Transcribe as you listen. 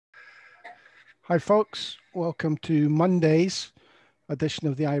Hi, folks. Welcome to Monday's edition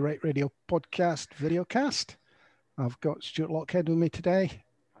of the iWrite Radio podcast videocast. I've got Stewart Lockhead with me today.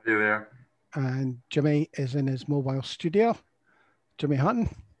 Hi there. And Jimmy is in his mobile studio. Jimmy Hutton.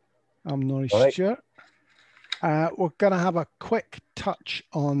 I'm Norris All right. Stewart. We're going to have a quick touch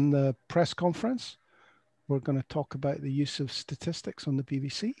on the press conference. We're going to talk about the use of statistics on the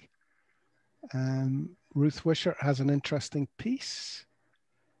BBC. Ruth Wishart has an interesting piece.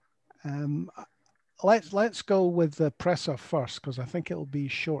 Let's go with the presser first, because I think it'll be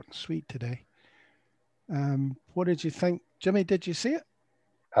short and sweet today. What did you think? Jimmy, did you see it?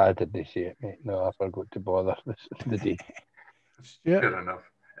 I didn't see it, mate. No, I forgot to bother the day. Yeah. Fair enough.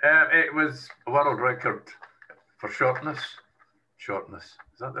 It was a world record for shortness. Shortness.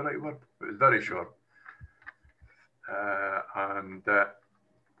 Is that the right word? It was very short.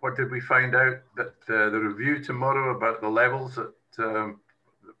 What did we find out? That the review tomorrow about the levels that the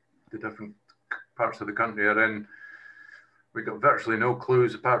different parts of the country are in, we got virtually no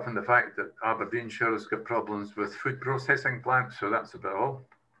clues apart from the fact that Aberdeenshire has got problems with food processing plants, so that's about all.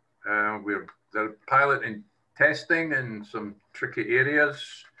 They're piloting testing in some tricky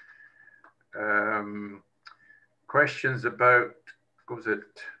areas. Questions about, was it,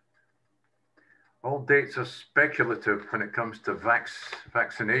 all dates are speculative when it comes to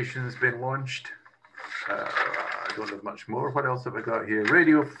vaccinations being launched. I don't have much more. What else have I got here?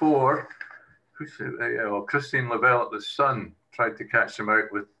 Radio 4. Christine Lavelle at The Sun tried to catch them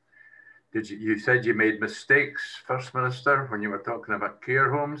out with, you said you made mistakes, First Minister, when you were talking about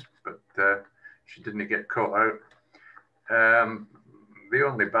care homes, but she didn't get caught out. The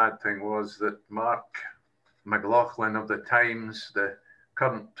only bad thing was that Mark McLaughlin of the Times, the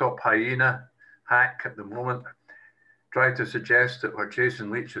current top hyena hack at the moment, tried to suggest that what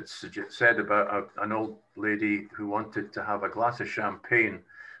Jason Leitch had said about an old lady who wanted to have a glass of champagne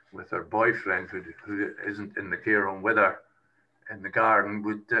with her boyfriend who isn't in the care home with her in the garden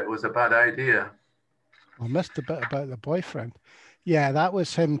was a bad idea. I missed a bit about the boyfriend. Yeah, that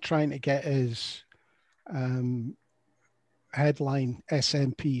was him trying to get his headline,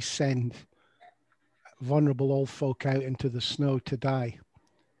 SNP send vulnerable old folk out into the snow to die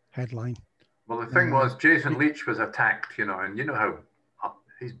headline. Well, the thing was, Jason Leitch was attacked, and you know how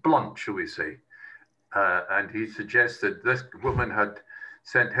he's blunt, shall we say. And he suggested this woman had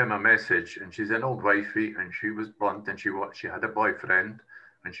sent him a message, and she's an old wifey, and she was blunt, and she had a boyfriend,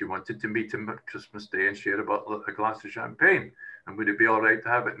 and she wanted to meet him at Christmas Day and share a glass of champagne. And would it be all right to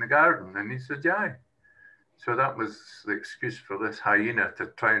have it in the garden? And he said, yeah. So that was the excuse for this hyena to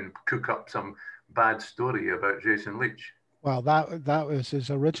try and cook up some bad story about Jason Leitch. Well, that was his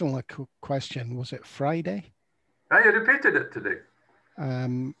original question. Was it Friday? I repeated it today.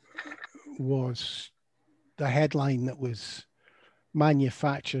 Was the headline that was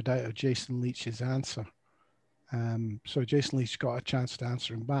manufactured out of Jason Leitch's answer. So Jason Leitch got a chance to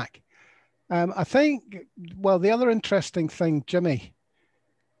answer him back. I think, well, the other interesting thing Jimmy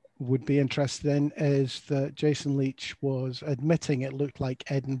would be interested in is that Jason Leitch was admitting it looked like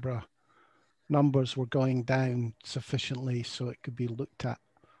Edinburgh numbers were going down sufficiently so it could be looked at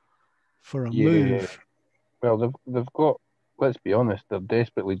for a move. Well, they've got, let's be honest, they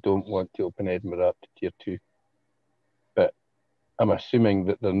desperately don't want to open Edinburgh up to tier 2. But I'm assuming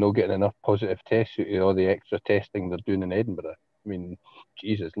that they're not getting enough positive tests out of all the extra testing they're doing in Edinburgh. I mean,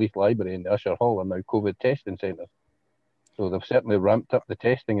 Jesus, Leith Library and Usher Hall are now COVID testing centres. So they've certainly ramped up the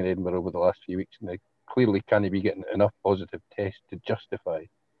testing in Edinburgh over the last few weeks, and they clearly can't be getting enough positive tests to justify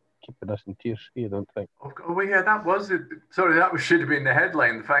keeping us in tier 3, I don't think. Oh, yeah, that was it. Sorry, should have been the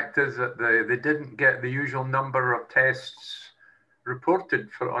headline. The fact is that they didn't get the usual number of tests reported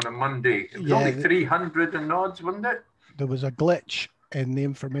on a Monday. It was only 300 and odds, wasn't it? There was a glitch in the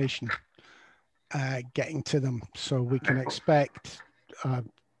information getting to them, so we can expect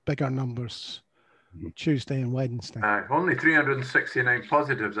bigger numbers Tuesday and Wednesday. Only 369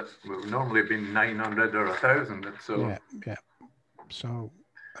 positives. That would normally been 900 or 1,000. So yeah. So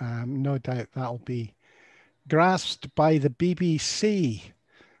no doubt that'll be grasped by the BBC,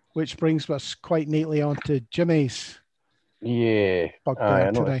 which brings us quite neatly onto Jimmy's. Yeah, I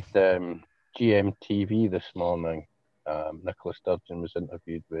today. noticed GMTV this morning. Nicola Sturgeon was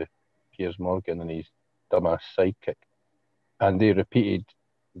interviewed with Piers Morgan and his dumbass sidekick, and they repeated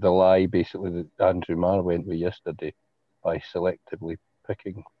the lie basically that Andrew Marr went with yesterday by selectively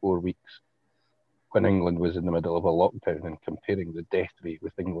picking 4 weeks when England was in the middle of a lockdown and comparing the death rate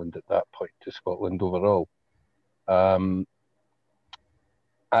with England at that point to Scotland overall. It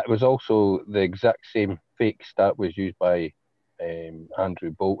was also the exact same fake stat was used by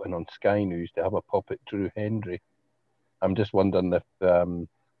Andrew Bolton on Sky News to have a pop at Drew Hendry. I'm just wondering if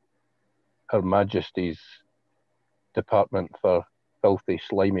Her Majesty's Department for Filthy,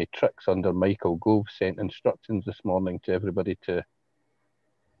 Slimy Tricks under Michael Gove sent instructions this morning to everybody to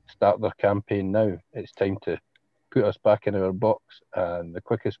start their campaign now. It's time to put us back in our box, and the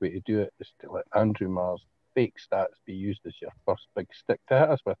quickest way to do it is to let Andrew Marr's fake stats be used as your first big stick to hit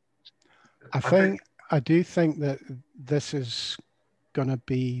us with. I do think that this is going to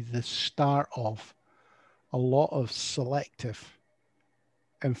be the start of a lot of selective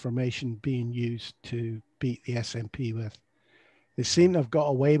information being used to beat the SNP with. They seem to have got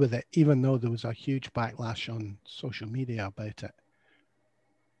away with it, even though there was a huge backlash on social media about it.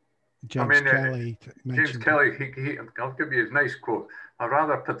 James Kelly, I'll give you his nice quote. A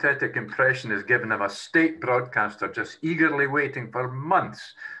rather pathetic impression is given of a state broadcaster just eagerly waiting for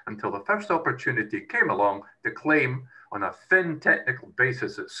months until the first opportunity came along to claim on a thin technical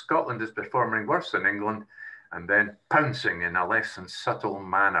basis that Scotland is performing worse than England, and then pouncing in a less than subtle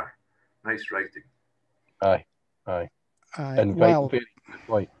manner. Nice writing. Aye. Well,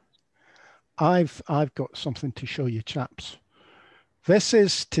 I've got something to show you, chaps. This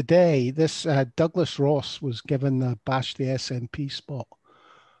is today. Douglas Ross was given the Bash the SNP spot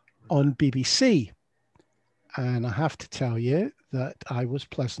on BBC. And I have to tell you that I was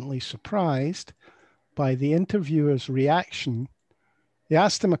pleasantly surprised by the interviewer's reaction. They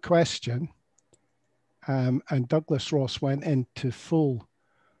asked him a question, and Douglas Ross went into full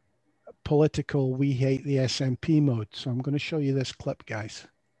political "we hate the SNP" mode. So I'm going to show you this clip, guys.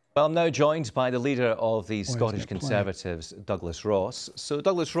 Well, I'm now joined by the leader of the Scottish Conservatives, Douglas Ross. So,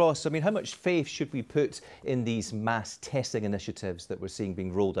 Douglas Ross, I mean, how much faith should we put in these mass testing initiatives that we're seeing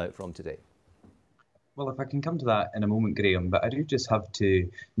being rolled out from today? Well, if I can come to that in a moment, Graham, but I do just have to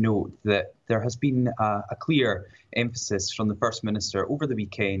note that there has been a clear emphasis from the First Minister over the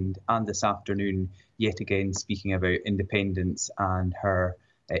weekend and this afternoon, yet again speaking about independence and her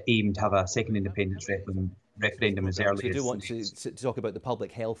aim to have a second independence referendum as early as... We do want to talk about the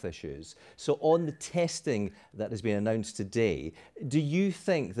public health issues. So on the testing that has been announced today, do you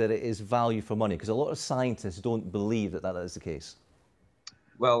think that it is value for money? Because a lot of scientists don't believe that that is the case.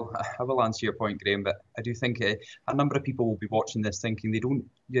 Well, I will answer your point, Graham, but I do think a number of people will be watching this thinking they don't...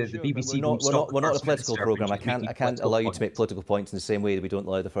 Yeah, sure, the BBC we're not a political programme. I can't allow you to make political points in the same way that we don't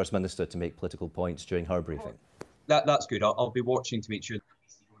allow the First Minister to make political points during her briefing. That's good. I'll be watching to make sure...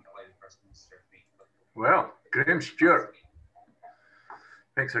 Well, Graham Stewart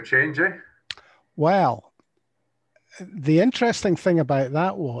makes a change, eh? Well, the interesting thing about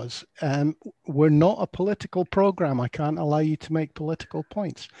that was we're not a political program. I can't allow you to make political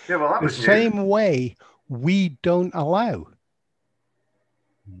points. Yeah, well, that was the same way we don't allow.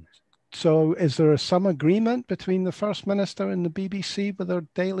 So is there some agreement between the First Minister and the BBC with their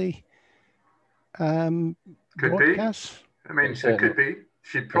daily broadcasts? I mean, it could be.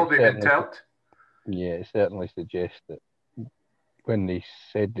 She'd probably been told. Yeah, it certainly suggests that when they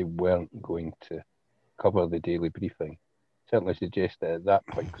said they weren't going to cover the daily briefing, certainly suggests that at that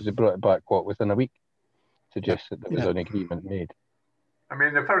point, because they brought it back, within a week, suggests that there was an agreement made. I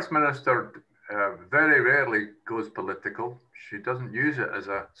mean, the First Minister very rarely goes political. She doesn't use it as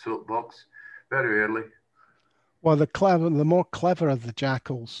a soapbox, very rarely. Well, the more clever of the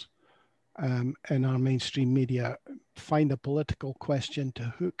jackals in our mainstream media find a political question to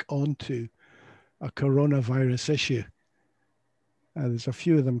hook onto a coronavirus issue. There's a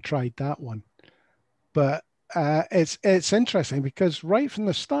few of them tried that one, but it's interesting because right from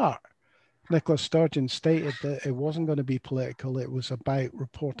the start, Nicola Sturgeon stated that it wasn't going to be political. It was about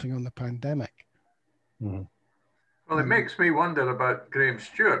reporting on the pandemic. Mm-hmm. Well, it makes me wonder about Graham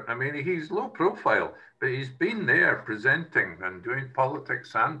Stewart. I mean, he's low profile, but he's been there presenting and doing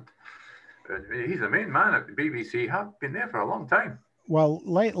politics, and he's the main man at the BBC. Have been there for a long time. Well,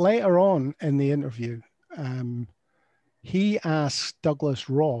 later on in the interview, he asked Douglas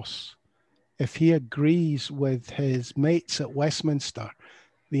Ross if he agrees with his mates at Westminster,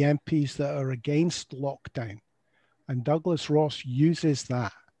 the MPs that are against lockdown. And Douglas Ross uses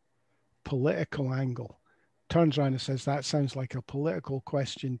that political angle, turns around and says, that sounds like a political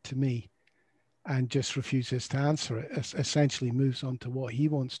question to me, and just refuses to answer it. Essentially moves on to what he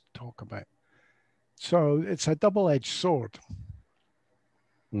wants to talk about. So it's a double-edged sword.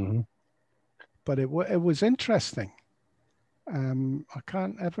 Mm-hmm. But it was interesting. I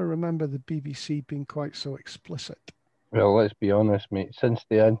can't ever remember the BBC being quite so explicit. Well, let's be honest, mate. Since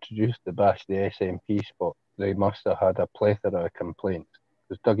they introduced the Bash the SNP spot, they must have had a plethora of complaints,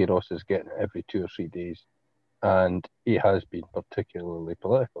 because Dougie Ross is getting it every 2 or 3 days, and he has been particularly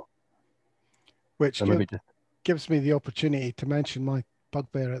political. Which gives me the opportunity to mention my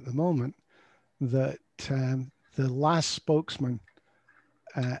bugbear at the moment, that the last spokesman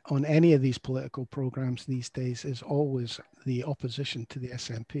on any of these political programs these days is always the opposition to the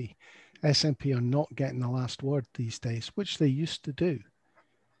SNP. SNP are not getting the last word these days, which they used to do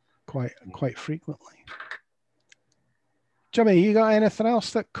quite frequently. Jimmy, you got anything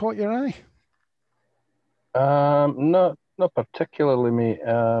else that caught your eye? Not particularly, mate.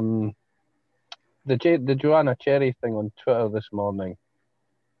 The Joanna Cherry thing on Twitter this morning,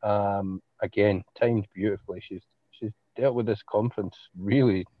 again, timed beautifully. She's dealt with this conference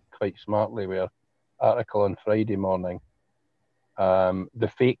really quite smartly, with her article on Friday morning,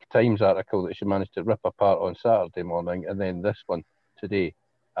 the fake Times article that she managed to rip apart on Saturday morning, and then this one today,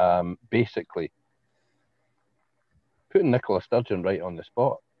 basically putting Nicola Sturgeon right on the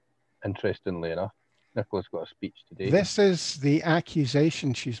spot, interestingly enough. Nicola's got a speech today. This is the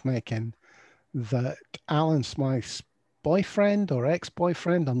accusation she's making, that Alan Smythe's boyfriend or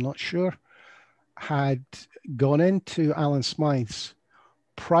ex-boyfriend, I'm not sure, had gone into Alan Smythe's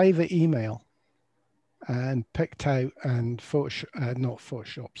private email and picked out and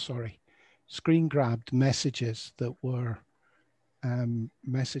screen grabbed messages that were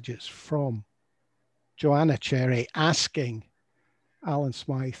messages from Joanna Cherry asking Alan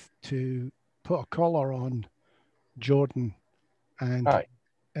Smythe to put a collar on Jordan and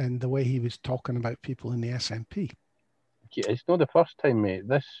the way he was talking about people in the SNP. Yeah, it's not the first time, mate.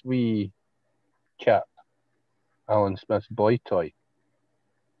 This wee chap, Alan Smith's boy toy,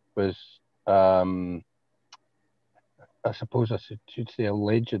 was, I suppose I should say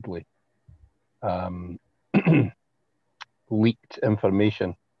allegedly, leaked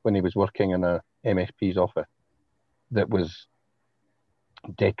information when he was working in a MSP's office that was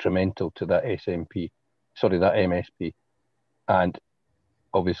detrimental to that MSP. And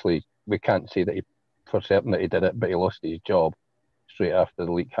obviously we can't say that he for certain that he did it, but he lost his job straight after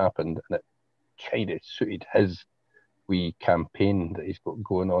the leak happened, and it kind of suited his wee campaign that he's got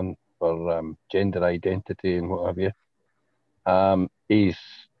going on for gender identity and what have you. He's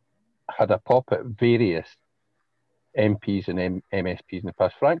had a pop at various MPs and MSPs in the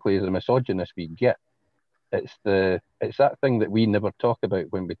past. Frankly, as a misogynist we get, it's that thing that we never talk about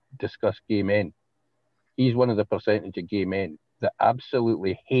when we discuss gay men. He's one of the percentage of gay men that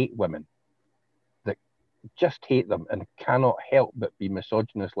absolutely hate women, that just hate them and cannot help but be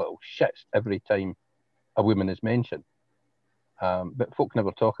misogynist little shits every time a woman is mentioned. But folk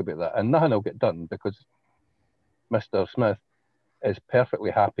never talk about that, and nothing will get done because Mr. Smith is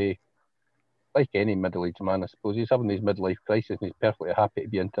perfectly happy, like any middle-aged man, I suppose. He's having these midlife crises and he's perfectly happy to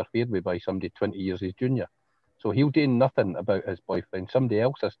be interfered with by somebody 20 years his junior. So he'll do nothing about his boyfriend. Somebody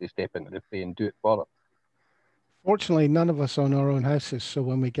else has to step into the fray and do it for him. Fortunately, none of us own our own houses, so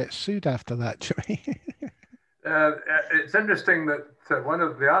when we get sued after that, Joey. It's interesting that one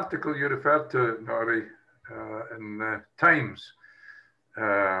of the article you referred to, Nori, in the Times,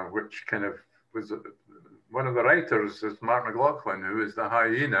 which kind of was one of the writers is Mark McLaughlin, who is the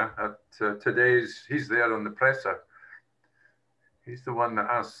hyena at today's, he's there on the presser. He's the one that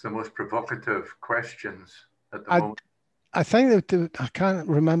asks the most provocative questions at the moment. I think that I can't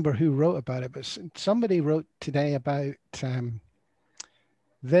remember who wrote about it, but somebody wrote today about the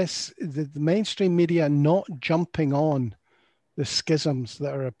mainstream media not jumping on the schisms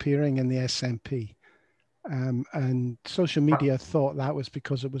that are appearing in the SNP. And social media thought that was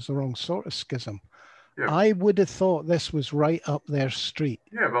because it was the wrong sort of schism. Yeah. I would have thought this was right up their street.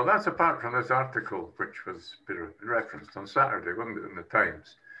 Yeah, well, that's apart from this article, which was referenced on Saturday, wasn't it, in the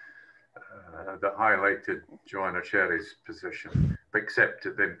Times, that highlighted Joanna Cherry's position. Except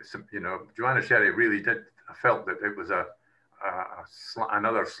that, Joanna Cherry really felt that it was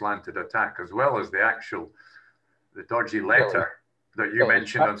another slanted attack, as well as the dodgy letter that you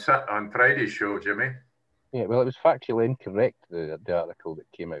mentioned on Friday's show, Jimmy. Yeah, well, it was factually incorrect, the article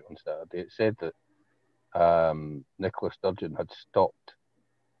that came out on Saturday. It said that Nicola Sturgeon had stopped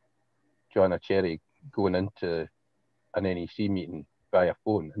Joanna Cherry going into an NEC meeting via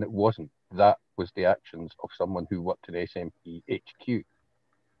phone, and it wasn't. That was the actions of someone who worked in SNP HQ.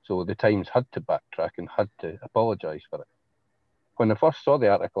 So the Times had to backtrack and had to apologise for it. When I first saw the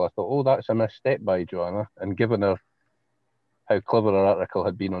article, I thought, oh, that's a misstep by Joanna. And given her how clever her article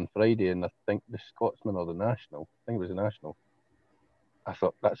had been on Friday, and I think the Scotsman or the National, I think it was the National, I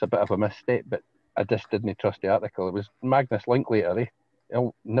thought that's a bit of a misstep, but I just didn't trust the article. It was Magnus Linklater, eh?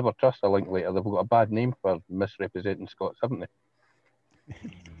 I'll never trust a Linklater. They've got a bad name for misrepresenting Scots, haven't they?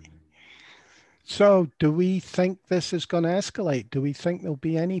 So do we think this is going to escalate? Do we think there'll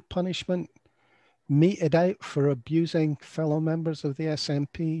be any punishment meted out for abusing fellow members of the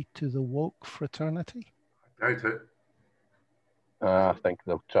SNP to the woke fraternity? I doubt it. I think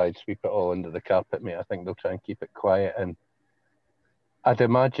they'll try and sweep it all under the carpet, mate. I think they'll try and keep it quiet and I'd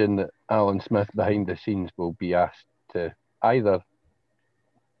imagine that Alan Smith behind the scenes will be asked to either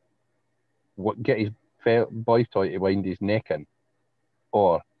get his boy toy to wind his neck in,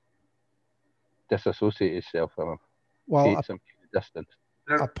 or disassociate himself from him. Well, Take some distance.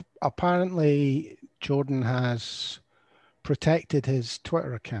 Apparently Jordan has protected his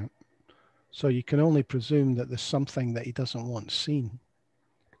Twitter account, so you can only presume that there's something that he doesn't want seen.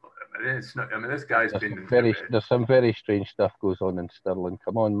 It's not, I mean, this guy's there's some very strange stuff goes on in Stirling.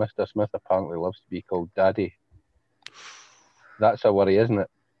 Come on, Mr. Smith apparently loves to be called Daddy. That's a worry, isn't it?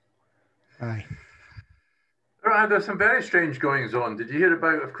 Aye. Right, there's some very strange goings on. Did you hear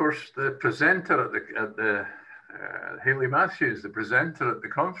about, of course, the presenter at the Hayley Matthews, the presenter at the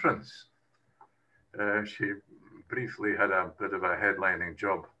conference? She briefly had a bit of a headlining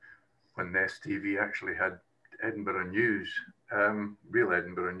job when STV actually had Edinburgh News, real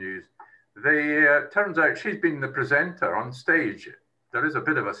Edinburgh News. Turns out she's been the presenter on stage. There is a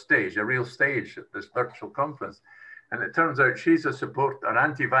bit of a stage, a real stage at this virtual conference. And it turns out she's an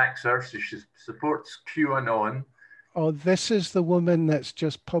anti-vaxxer, so she supports QAnon. Oh, this is the woman that's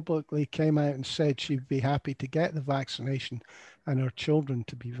just publicly came out and said she'd be happy to get the vaccination and her children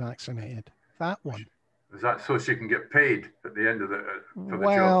to be vaccinated. That one. Is that so she can get paid at the end of for the job?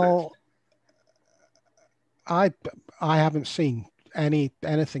 Well, I haven't seen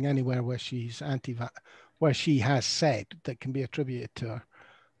anything anywhere where she's where she has said that can be attributed to her.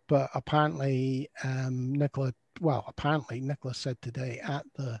 But apparently, Nicola said today at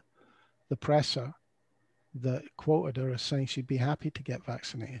the presser that quoted her as saying she'd be happy to get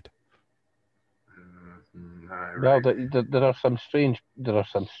vaccinated. Well, there are some strange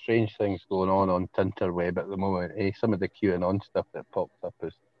things going on Tinterweb at the moment. Some of the QAnon stuff that pops up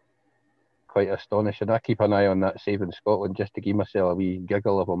is quite astonishing. I keep an eye on that Saving Scotland just to give myself a wee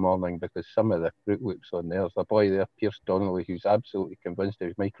giggle of a morning, because some of the Fruit Loops on there's a boy there, Pierce Donnelly, who's absolutely convinced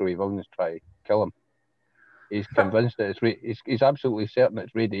his microwave oven's trying to kill him. He's convinced that he's absolutely certain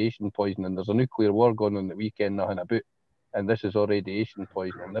it's radiation poisoning. There's a nuclear war going on the weekend, nothing about, and this is all radiation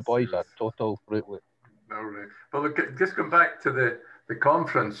poisoning. The boy's a total Fruit Loop. All right. Well, look, just going back to the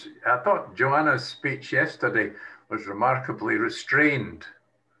conference, I thought Joanna's speech yesterday was remarkably restrained.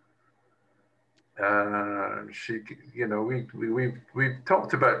 She, you know, we've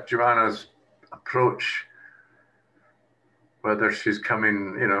talked about Joanna's approach, whether she's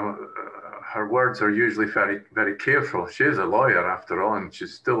coming, you know, her words are usually very, very careful. She is a lawyer after all, and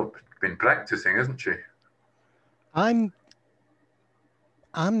she's still been practicing, isn't she? I'm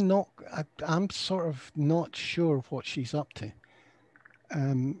sort of not sure what she's up to.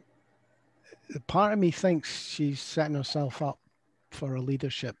 Part of me thinks she's setting herself up for a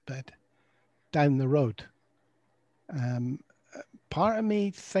leadership bid down the road. Part of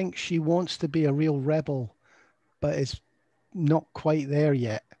me thinks she wants to be a real rebel, but is not quite there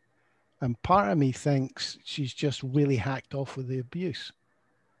yet. And part of me thinks she's just really hacked off with the abuse.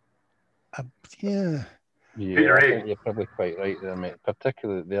 Yeah. Yeah, I think you're probably quite right there, mate.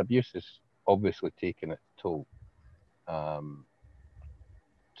 Particularly, the abuse is obviously taking its toll. Some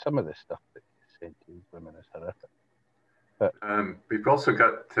of the stuff that is sent to these women is horrific. But we've also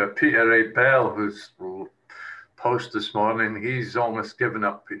got Peter A. Bell, whose post this morning, he's almost given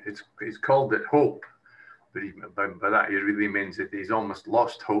up. He's called it hope, but by that he really means that he's almost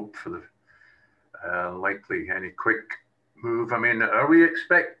lost hope for the likely any quick move. I mean,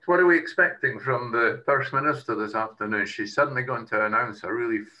 what are we expecting from the First Minister this afternoon? She's suddenly going to announce a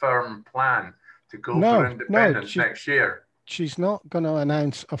really firm plan to go for independence next year. She's not going to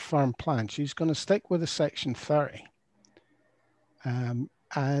announce a firm plan. She's going to stick with the Section 30.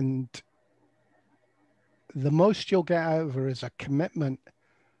 And the most you'll get out of her is a commitment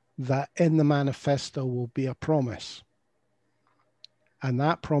that in the manifesto will be a promise. And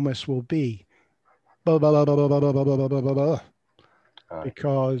that promise will be blah, blah, blah, blah, blah, blah, blah, blah, blah, blah,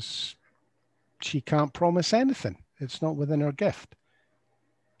 because she can't promise anything. It's not within her gift.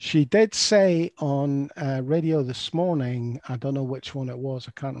 She did say on radio this morning, I don't know which one it was,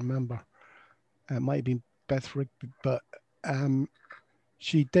 I can't remember. It might have been Beth Rigby, but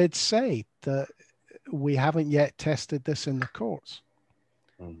she did say that we haven't yet tested this in the courts.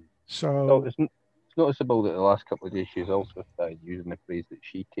 So it's noticeable that the last couple of days she's also started using the phrase that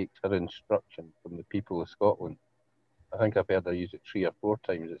she takes her instruction from the people of Scotland. I think I've heard her use it 3 or 4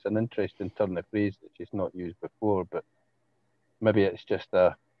 times. It's an interesting turn of phrase that she's not used before, but maybe it's just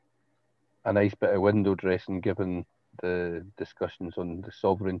a nice bit of window dressing given the discussions on the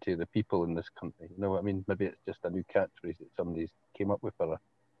sovereignty of the people in this country. You know what I mean? Maybe it's just a new catchphrase that somebody's came up with for her.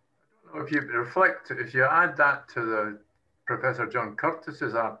 I don't know if you reflect, if you add that to the Professor John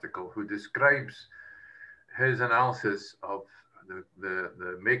Curtis's article, who describes his analysis of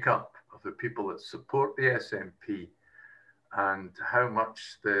the makeup of the people that support the SNP and how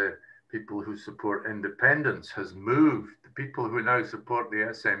much the people who support independence has moved. The people who now support the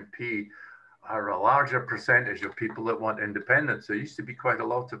SNP are a larger percentage of people that want independence. There used to be quite a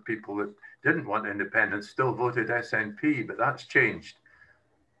lot of people that didn't want independence, still voted SNP, but that's changed.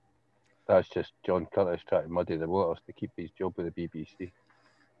 That's just John Curtis trying to muddy the waters to keep his job with the BBC.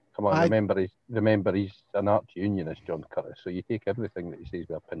 Come on, remember he's an arch unionist, John Curtis, so you take everything that he says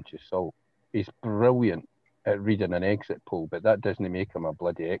with a pinch of salt. He's brilliant at reading an exit poll, but that doesn't make him a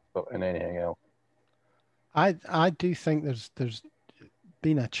bloody expert in anything else. I do think there's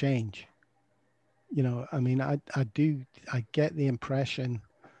been a change. You know, I mean, I get the impression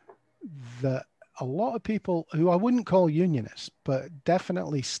that a lot of people who I wouldn't call unionists, but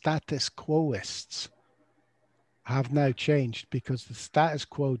definitely status quoists, have now changed because the status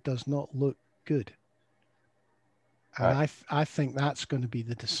quo does not look good. And I think that's going to be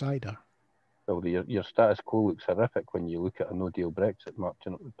the decider. Well, your status quo looks horrific when you look at a no-deal Brexit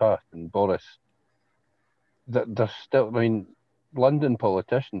marching up the path. And Boris, they're still, I mean, London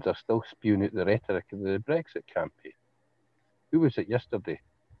politicians are still spewing out the rhetoric of the Brexit campaign. Who was it yesterday?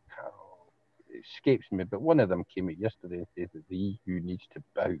 Oh, it escapes me, but one of them came out yesterday and said that the EU needs to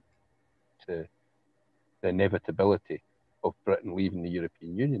bow to the inevitability of Britain leaving the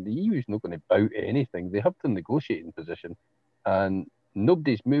European Union. The EU is not going to bow to anything. They have the negotiating position, and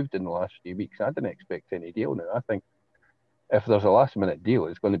nobody's moved in the last few weeks. I didn't expect any deal now. I think if there's a last minute deal,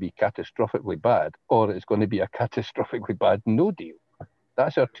 it's going to be catastrophically bad, or it's going to be a catastrophically bad no deal.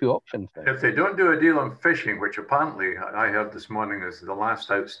 That's our two options now. If they don't do a deal on fishing, which apparently I heard this morning is the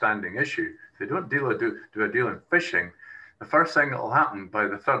last outstanding issue, if they don't do a deal on fishing, the first thing that will happen by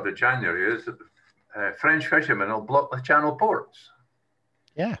the 3rd of January is that French fishermen will block the Channel ports.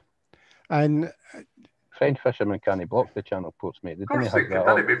 Yeah. And French fishermen can't block the Channel ports, mate. Of course, they've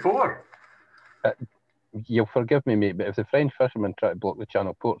done it before. You'll forgive me, mate, but if the French fishermen try to block the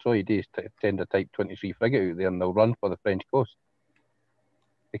Channel ports, all you do is send a Type 23 frigate out there and they'll run for the French coast.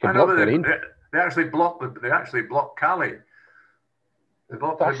 They can block the rain. They actually block Calais. They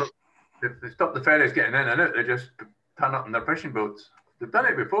stop the ferries getting in and out. They just turn up in their fishing boats. They've done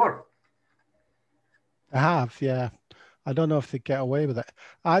it before. I have, yeah. I don't know if they get away with it.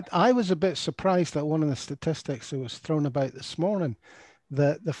 I was a bit surprised at one of the statistics that was thrown about this morning,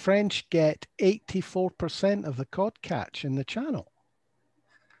 that the French get 84% of the cod catch in the Channel.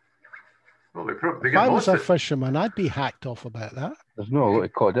 Well, if I was a fisherman, I'd be hacked off about that. There's no a lot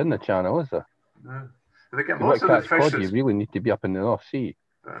of cod in the Channel, is there? No. They get most of the fish. Cod, you really need to be up in the North Sea.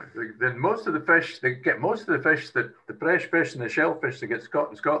 Then most of the fish, they get most of the fish, that the fresh fish and the shellfish that gets caught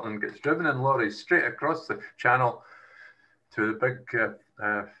in Scotland gets driven in lorries straight across the Channel to the big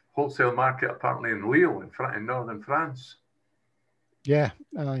wholesale market, apparently in Lille, in northern France. Yeah,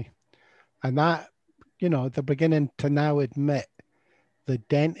 aye. And that, you know, they're beginning to now admit the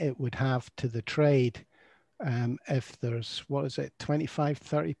dent it would have to the trade if there's, 25,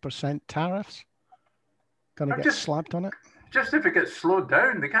 30% tariffs going to get slapped on it. Just if it gets slowed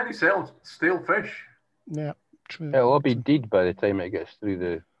down, they can't sell stale fish. Yeah, true. It'll all be dead by the time it gets through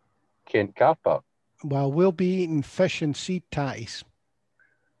the Kent car park. Well, we'll be eating fish and seed tatties.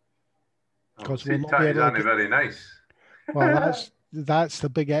 Because seed tatties aren't very nice. Well, that's the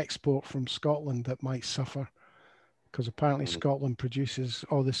big export from Scotland that might suffer, because apparently Scotland produces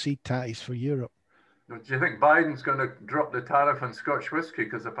all the seed tatties for Europe. Do you think Biden's going to drop the tariff on Scotch whisky?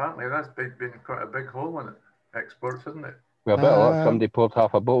 Because apparently that's been quite a big hole in exports, isn't it? Well, a bit of luck. Somebody poured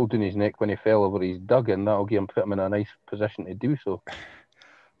half a bottle down his neck when he fell over his dug, and that'll put him in a nice position to do so.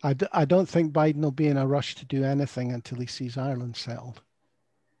 I don't think Biden will be in a rush to do anything until he sees Ireland settled.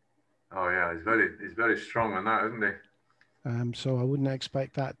 Oh yeah, he's very strong on that, isn't he? So I wouldn't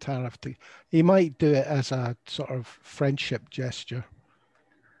expect that tariff to. He might do it as a sort of friendship gesture,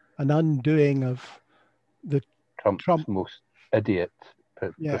 an undoing of the Trump's most idiot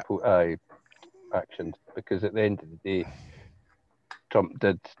actions. Because at the end of the day, Trump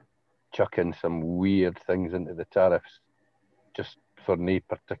did chuck in some weird things into the tariffs, just for no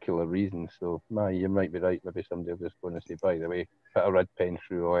particular reason. So, you might be right. Maybe somebody will just going to say, by the way, put a red pen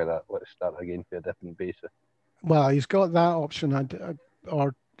through all of that. Let's start again for a different basis. Well, he's got that option,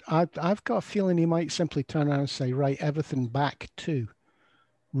 I've got a feeling he might simply turn around and say, right, everything back to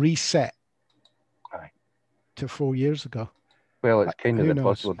reset to 4 years ago. Well, it's kind of the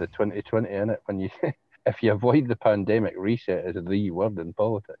puzzle of the 2020, isn't it? When if you avoid the pandemic, reset is the word in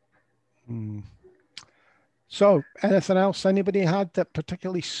politics. So, anything else anybody had that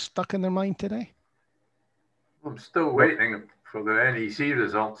particularly stuck in their mind today? I'm still waiting for the NEC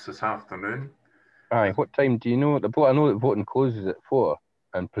results this afternoon. Aye, what time do you know? I know that voting closes at 4,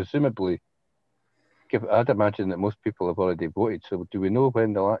 and presumably, I'd imagine that most people have already voted. So do we know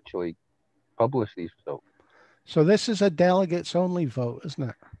when they'll actually publish these results? So this is a delegates only vote, isn't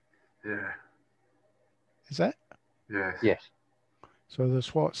it? Yeah. Is it? Yes. Yes. So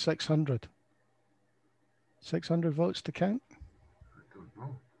there's what, 600? 600 votes to count? I don't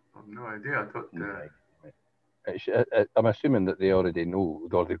know. I've no idea. I thought. I'm assuming that they already know,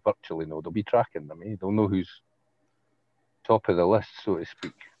 or they virtually know. They'll be tracking them. They'll know who's top of the list, so to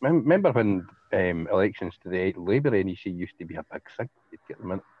speak. Remember when elections to the Labour NEC used to be a big thing? You'd get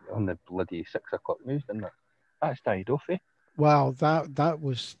them on the bloody 6 o'clock news, didn't it? That's died off, eh? Well, that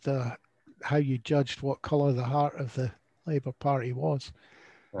was how you judged what colour the heart of the Labour Party was.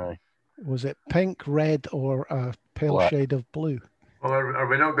 Aye. Was it pink, red, or a pale shade of blue? Well, are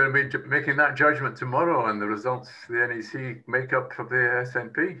we not going to be making that judgment tomorrow on the results, the NEC makeup of the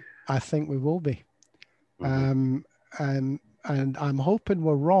SNP? I think we will be. Mm-hmm. And I'm hoping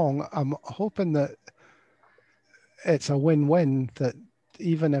we're wrong. I'm hoping that it's a win-win, that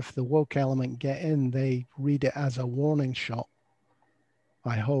even if the woke element get in, they read it as a warning shot.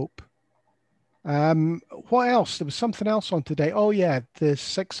 I hope. What else? There was something else on today. Oh yeah, the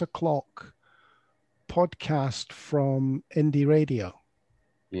 6 o'clock podcast from Indie Radio.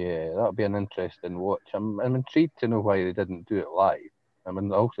 Yeah, that'll be an interesting watch. I'm intrigued to know why they didn't do it live.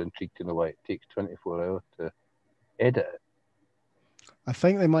 I'm also intrigued to know why it takes 24 hours to edit it. I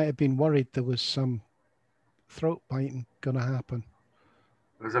think they might have been worried there was some throat biting going to happen.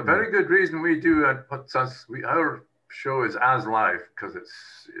 There's a very good reason we do it. Our show is as live, because it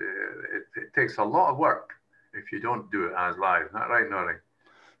takes a lot of work if you don't do it as live. Not right, Norrie?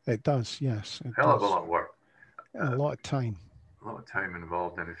 It does, yes. Hell of a lot of work. A lot of time. A lot of time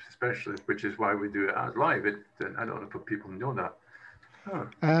involved in it, especially, which is why we do it as live. I don't know if people know that. Oh.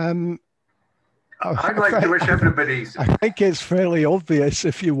 I'd like to wish everybody. I think it's fairly obvious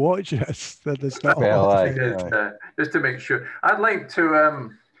if you watch us that there's not. Just to make sure, I'd like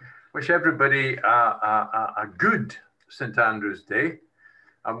to wish everybody a good St. Andrew's Day.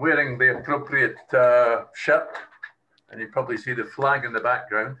 I'm wearing the appropriate shirt, and you probably see the flag in the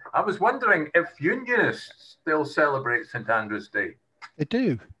background. I was wondering if Unionists still celebrate St. Andrew's Day. They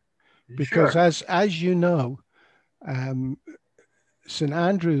do, because sure? as you know, St.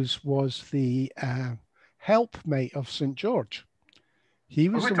 Andrews was the helpmate of St. George. He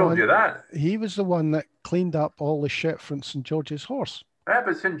was Who told you that? He was the one that cleaned up all the shit from St. George's horse. Yeah,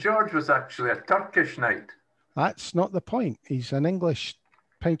 but St. George was actually a Turkish knight. That's not the point. He's an English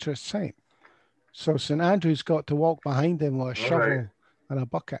patron saint. So St. Andrews got to walk behind him with a shovel and a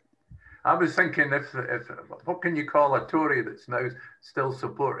bucket. I was thinking, if what can you call a Tory that's now still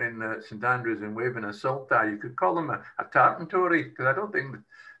supporting St. Andrews and waving a salt tie? You could call them a tartan Tory, because I don't think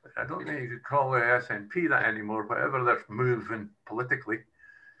you could call the SNP that anymore. Whatever they're moving politically.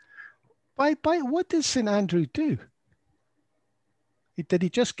 By what did St. Andrew do? Did he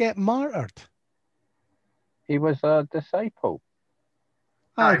just get martyred? He was a disciple.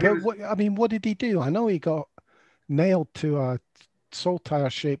 What did he do? I know he got nailed to a saltire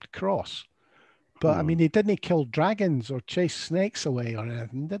shaped cross, but I mean, he didn't kill dragons or chase snakes away or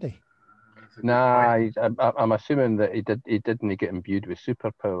anything, did he? Nah, I'm assuming that he didn't get imbued with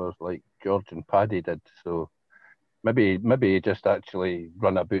superpowers like George and Paddy did. So maybe he just actually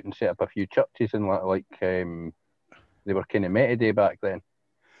run about and set up a few churches and like they were kind of meta day back then.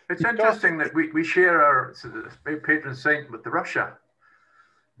 It's interesting that we share our patron saint with Russia.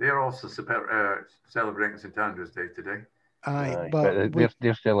 They're also celebrating St. Andrew's Day today. Aye, but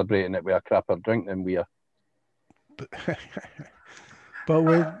they're celebrating it with a crapper drink than we are.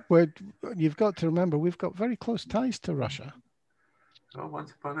 But you've got to remember, we've got very close ties to Russia. Oh,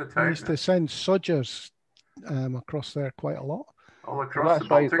 once upon a time. We used to send soldiers across there quite a lot. All across the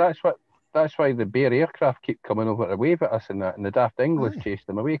Baltic. That's why the Bear aircraft keep coming over to wave at us and that, and the daft English chase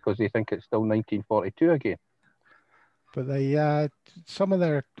them away because they think it's still 1942 again. But one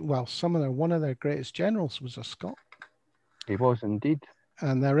of their greatest generals was a Scot. He was indeed.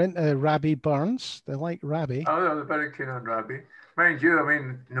 And they're into Rabbie Burns. They like Rabbie. Oh, they're very keen on Rabbie. Mind you, I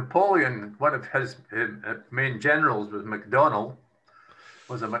mean, Napoleon, one of his main generals was MacDonald.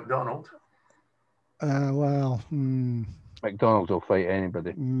 Was it MacDonald? McDonald's will fight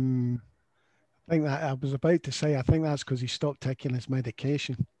anybody. I think that I was about to say. I think that's because he stopped taking his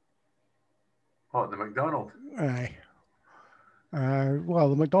medication. Oh, the McDonald. Aye.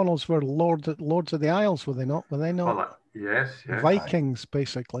 Well, the McDonalds were lords of the Isles, were they not? Were they not? Well, yes. Vikings,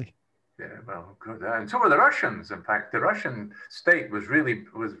 basically. Yeah, well, good. And so were the Russians. In fact, the Russian state was really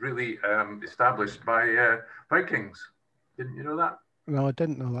established by Vikings. Didn't you know that? No, I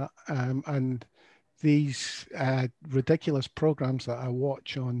didn't know that. And these ridiculous programs that I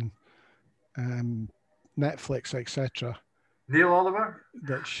watch on Netflix, etc. Neil Oliver?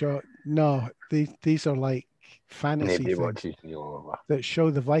 That show these are like fantasy Nobody things watches Neil Oliver. that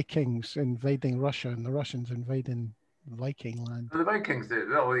show the Vikings invading Russia and the Russians invading Viking land. The Vikings did.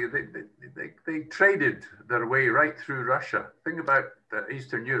 Well, they traded their way right through Russia. Think about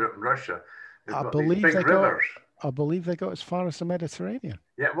Eastern Europe and Russia. I believe they got as far as the Mediterranean.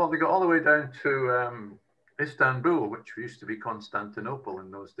 Yeah, well, they got all the way down to Istanbul, which used to be Constantinople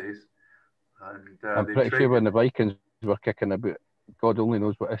in those days. And I'm pretty sure when the Vikings were kicking about, God only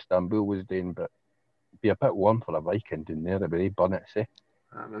knows what Istanbul was doing, but it'd be a bit warm for a Viking down there. It'd be burn it, say.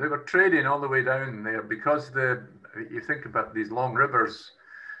 They were trading all the way down there because you think about these long rivers,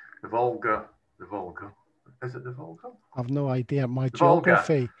 the Volga. Is it the Volga? I've no idea. My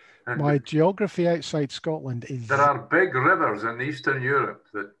geography outside Scotland is... There are big rivers in Eastern Europe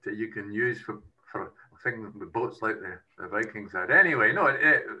that you can use for things with boats like the Vikings had. Anyway, no,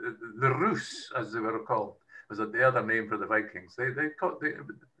 the Rus, as they were called, was the other name for the Vikings.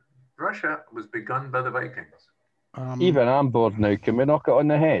 Russia was begun by the Vikings. Even I'm bored now. Can we knock it on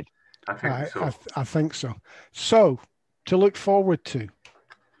the head? I think so. I think so. So, to look forward to,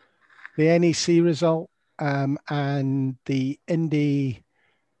 the NEC result and the Indie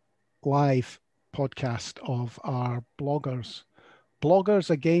Live podcast of our bloggers. Bloggers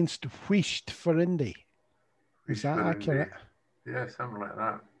against Wheesht for Indie. Is that accurate? Yeah, something like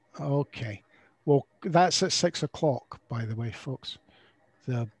that. Okay. Well, that's at 6 o'clock, by the way, folks.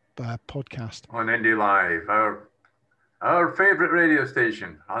 The podcast. On Indie Live, our favourite radio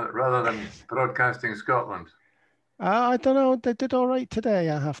station, rather than Broadcasting Scotland. I don't know. They did all right today,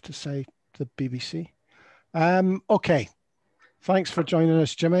 I have to say, the BBC. Okay. Thanks for joining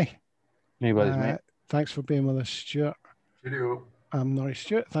us, Jimmy. No worries, mate. Thanks for being with us, Stuart. Cheerio. I'm Norrie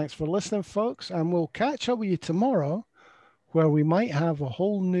Stewart. Thanks for listening, folks. And we'll catch up with you tomorrow, where we might have a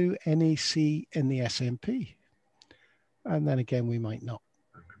whole new NEC in the SNP. And then again, we might not.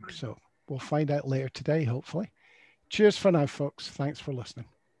 So we'll find out later today, hopefully. Cheers for now, folks. Thanks for listening.